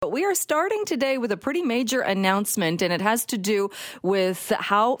But we are starting today with a pretty major announcement, and it has to do with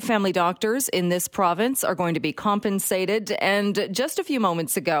how family doctors in this province are going to be compensated. And just a few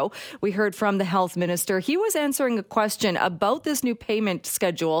moments ago, we heard from the health minister. He was answering a question about this new payment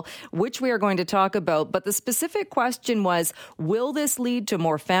schedule, which we are going to talk about. But the specific question was, will this lead to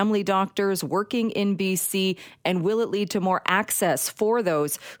more family doctors working in BC, and will it lead to more access for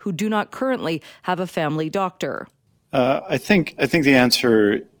those who do not currently have a family doctor? I think the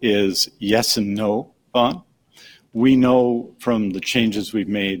answer is yes and no, Vaughn. We know from the changes we've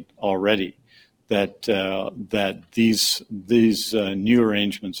made already that these new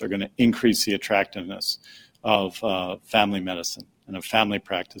arrangements are going to increase the attractiveness of family medicine and a family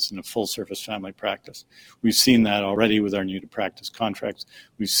practice and a full-service family practice. We've seen that already with our new-to-practice contracts.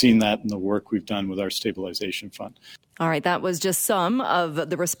 We've seen that in the work we've done with our stabilization fund. All right, that was just some of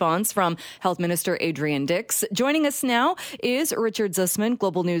the response from Health Minister Adrian Dix. Joining us now is Richard Zussman,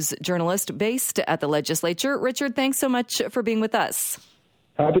 Global News journalist based at the legislature. Richard, thanks so much for being with us.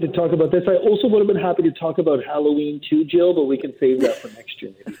 Happy to talk about this. I also would have been happy to talk about Halloween too, Jill, but we can save that for next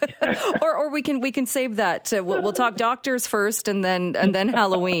year, maybe. or we can save that. We'll talk doctors first, and then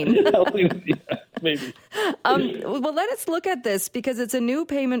Halloween. Halloween, yeah, maybe. Well, let us look at this because it's a new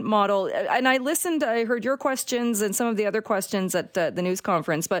payment model. And I heard your questions and some of the other questions at the news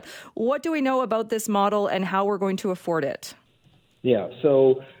conference. But what do we know about this model and how we're going to afford it? Yeah,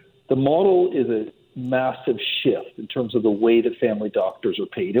 so the model is a massive shift in terms of the way that family doctors are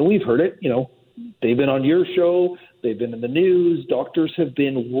paid. And we've heard it, they've been on your show, they've been in the news. Doctors have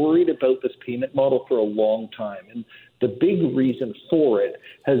been worried about this payment model for a long time. And the big reason for it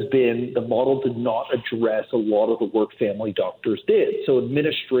has been the model did not address a lot of the work family doctors did. So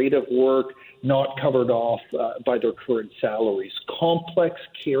administrative work not covered off by their current salaries. Complex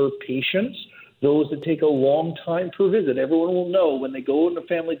care patients, those that take a long time per visit. Everyone will know when they go to a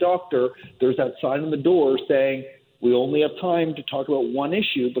family doctor, there's that sign on the door saying, we only have time to talk about one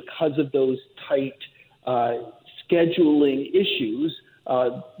issue because of those tight scheduling issues.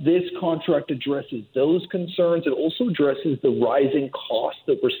 This contract addresses those concerns. It also addresses the rising costs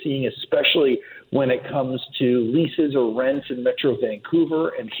that we're seeing, especially when it comes to leases or rents in Metro Vancouver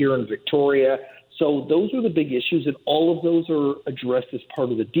and here in Victoria. So those are the big issues, and all of those are addressed as part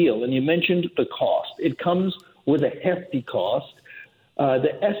of the deal. And you mentioned the cost. It comes with a hefty cost.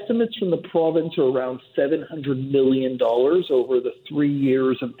 The estimates from the province are around $700 million over the 3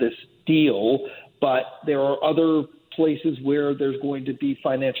 years of this deal, but there are other places where there's going to be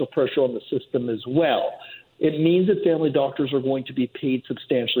financial pressure on the system as well. It means that family doctors are going to be paid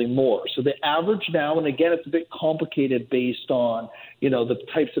substantially more. So the average now, and again, it's a bit complicated based on, the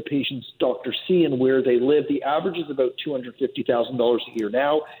types of patients doctors see and where they live. The average is about $250,000 a year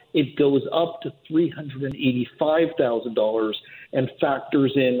now. It goes up to $385,000 and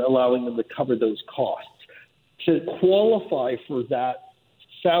factors in allowing them to cover those costs. To qualify for that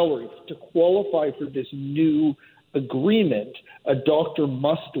salary, to qualify for this new agreement, a doctor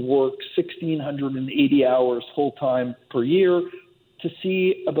must work 1,680 hours full-time per year to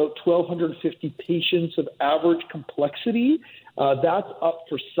see about 1,250 patients of average complexity. That's up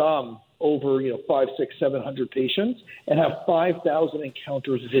for some over 500, 600, 700 patients, and have 5,000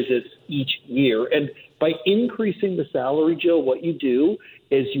 encounters visits each year. And by increasing the salary, Jill, what you do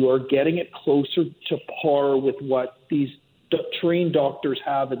is you are getting it closer to par with what these trained doctors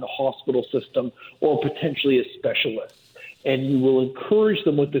have in the hospital system or potentially as specialists. And you will encourage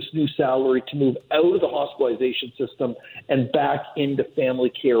them with this new salary to move out of the hospitalization system and back into family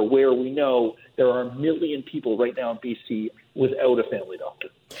care, where we know there are 1 million people right now in BC without a family doctor.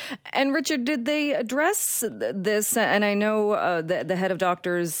 And Richard, did they address this? And I know the head of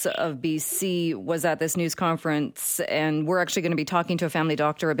doctors of BC was at this news conference, and we're actually going to be talking to a family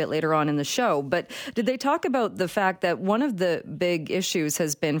doctor a bit later on in the show. But did they talk about the fact that one of the big issues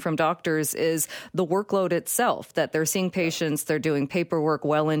has been from doctors is the workload itself, that they're seeing patients, they're doing paperwork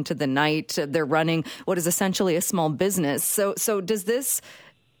well into the night, they're running what is essentially a small business. So does this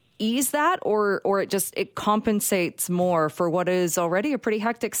ease that, or it compensates more for what is already a pretty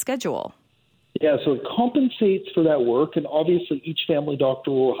hectic schedule? Yeah, so it compensates for that work, and obviously each family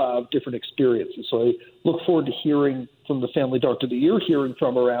doctor will have different experiences. So I look forward to hearing from the family doctor that you're hearing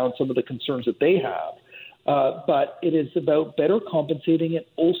from around some of the concerns that they have. But it is about better compensating and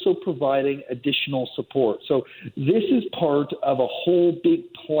also providing additional support. So this is part of a whole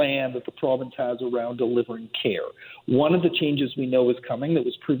big plan that the province has around delivering care. One of the changes we know is coming that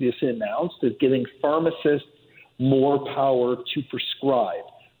was previously announced is giving pharmacists more power to prescribe.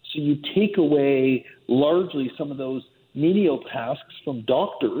 So you take away largely some of those menial tasks from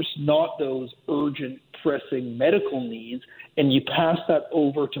doctors, not those urgent, pressing medical needs, and you pass that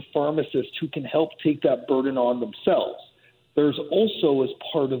over to pharmacists who can help take that burden on themselves. There's also, as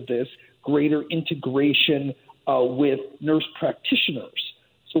part of this, greater integration with nurse practitioners.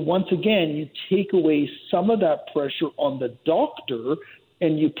 So once again, you take away some of that pressure on the doctor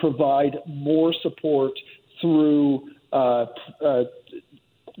and you provide more support through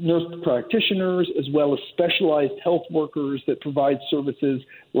nurse practitioners as well as specialized health workers that provide services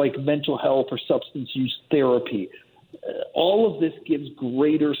like mental health or substance use therapy. All of this gives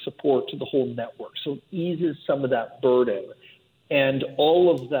greater support to the whole network, so it eases some of that burden. And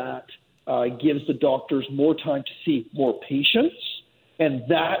all of that gives the doctors more time to see more patients, and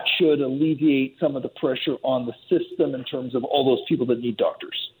that should alleviate some of the pressure on the system in terms of all those people that need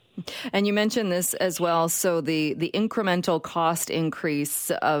doctors. And you mentioned this as well. So the incremental cost increase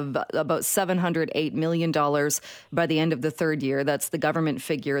of about $708 million by the end of the third year, that's the government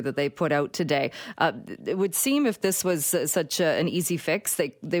figure that they put out today. It would seem if this was such an easy fix,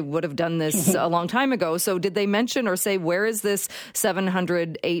 they would have done this a long time ago. So did they mention or say, where is this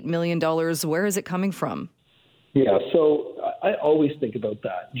 $708 million? Where is it coming from? Yeah, so I always think about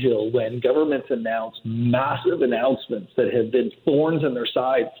that, Jill, when governments announce massive announcements that have been thorns in their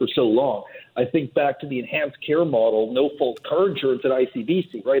side for so long. I think back to the enhanced care model, no-fault car insurance at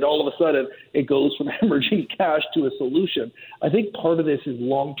ICBC, right? All of a sudden, it goes from hemorrhaging cash to a solution. I think part of this is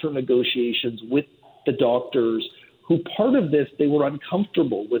long-term negotiations with the doctors who part of this, they were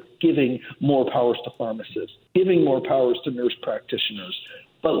uncomfortable with giving more powers to pharmacists, giving more powers to nurse practitioners.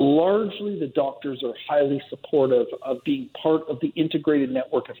 But largely, the doctors are highly supportive of being part of the integrated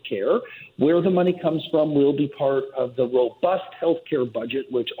network of care. Where the money comes from will be part of the robust healthcare budget,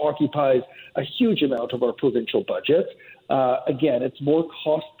 which occupies a huge amount of our provincial budget. Again, it's more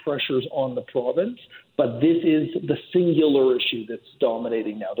cost pressures on the province, but this is the singular issue that's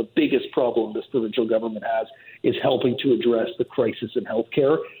dominating now. The biggest problem this provincial government has is helping to address the crisis in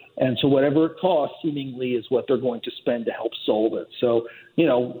healthcare. And so whatever it costs seemingly is what they're going to spend to help solve it. So,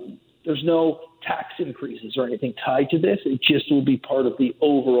 there's no tax increases or anything tied to this. It just will be part of the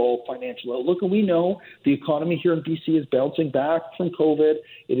overall financial outlook. And we know the economy here in BC is bouncing back from COVID.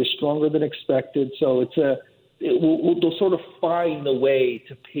 It is stronger than expected. So they'll sort of find a way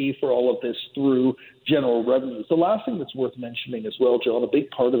to pay for all of this through general revenues. The last thing that's worth mentioning as well, John, a big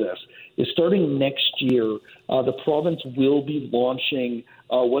part of this is starting next year, the province will be launching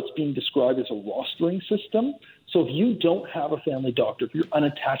what's being described as a rostering system. So if you don't have a family doctor, if you're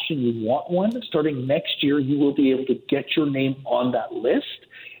unattached and you want one, starting next year, you will be able to get your name on that list,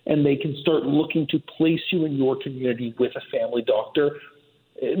 and they can start looking to place you in your community with a family doctor.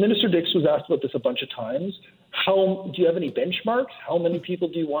 Minister Dix was asked about this a bunch of times. Do you have any benchmarks? How many people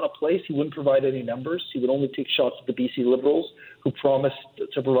do you want to place? He wouldn't provide any numbers. He would only take shots at the BC Liberals, who promised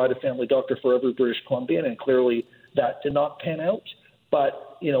to provide a family doctor for every British Columbian, and clearly that did not pan out. But,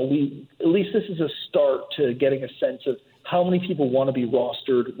 at least this is a start to getting a sense of how many people want to be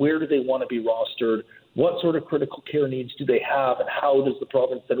rostered, where do they want to be rostered, what sort of critical care needs do they have, and how does the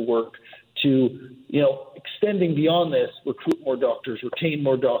province then work to, extending beyond this, recruit more doctors, retain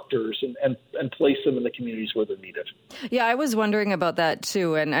more doctors, and place them in the communities where they're needed. Yeah, I was wondering about that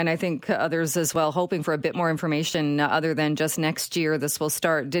too, and I think others as well, hoping for a bit more information other than just next year this will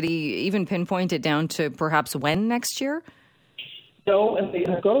start. Did he even pinpoint it down to perhaps when next year? No, and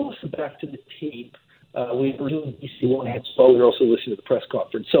I've got to listen back to the tape. We were doing BC One Hands, but we were also listening to the press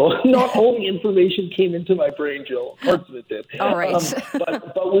conference. So not all the information came into my brain, Jill. Parts of it did. All right. But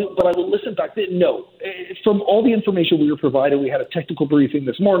I will listen back. No, from all the information we were provided, we had a technical briefing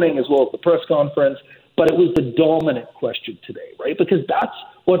this morning as well as the press conference, but it was the dominant question today, right? Because that's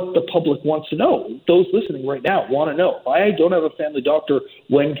what the public wants to know. Those listening right now want to know. If I don't have a family doctor,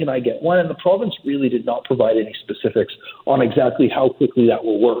 when can I get one? And the province really did not provide any specifics on exactly how quickly that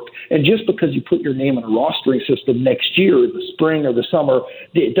will work. And just because you put your name in a rostering system next year, in the spring or the summer,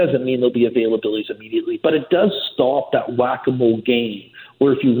 it doesn't mean there'll be availabilities immediately. But it does stop that whack-a-mole game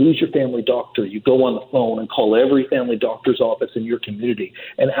where if you lose your family doctor, you go on the phone and call every family doctor's office in your community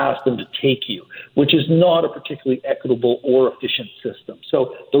and ask them to take you, which is not a particularly equitable or efficient system.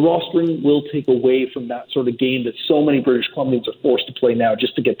 So the rostering will take away from that sort of game that so many British Columbians are forced to play now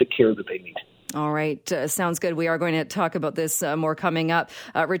just to get the care that they need. All right. Sounds good. We are going to talk about this more coming up.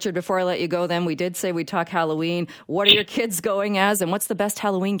 Richard, before I let you go then, we did say we'd talk Halloween. What are your kids going as, and what's the best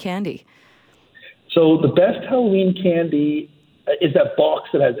Halloween candy? So the best Halloween candy is that box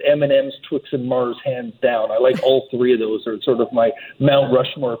that has M&M's, Twix, and Mars hands down. I like all three of those. Are sort of my Mount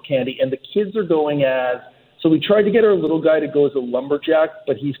Rushmore of candy. And the kids are going as So we tried to get our little guy to go as a lumberjack,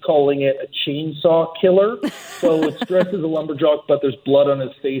 but he's calling it a chainsaw killer. So it's dressed as a lumberjack, but there's blood on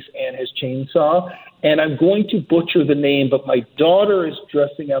his face and his chainsaw. And I'm going to butcher the name, but my daughter is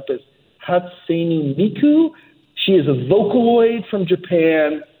dressing up as Hatsune Miku. She is a Vocaloid from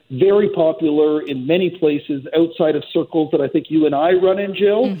Japan, very popular in many places outside of circles that I think you and I run in,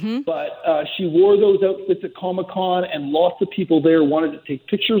 Jill. Mm-hmm. But she wore those outfits at Comic-Con, and lots of people there wanted to take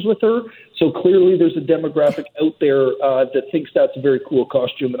pictures with her. So clearly there's a demographic out there that thinks that's a very cool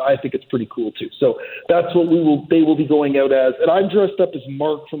costume, and I think it's pretty cool too. So that's what they will be going out as. And I'm dressed up as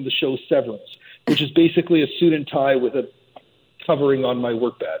Mark from the show Severance, which is basically a suit and tie with a covering on my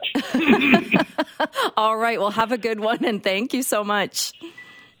work badge. All right. Well, have a good one, and thank you so much.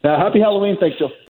 Happy Halloween. Thanks, Jill.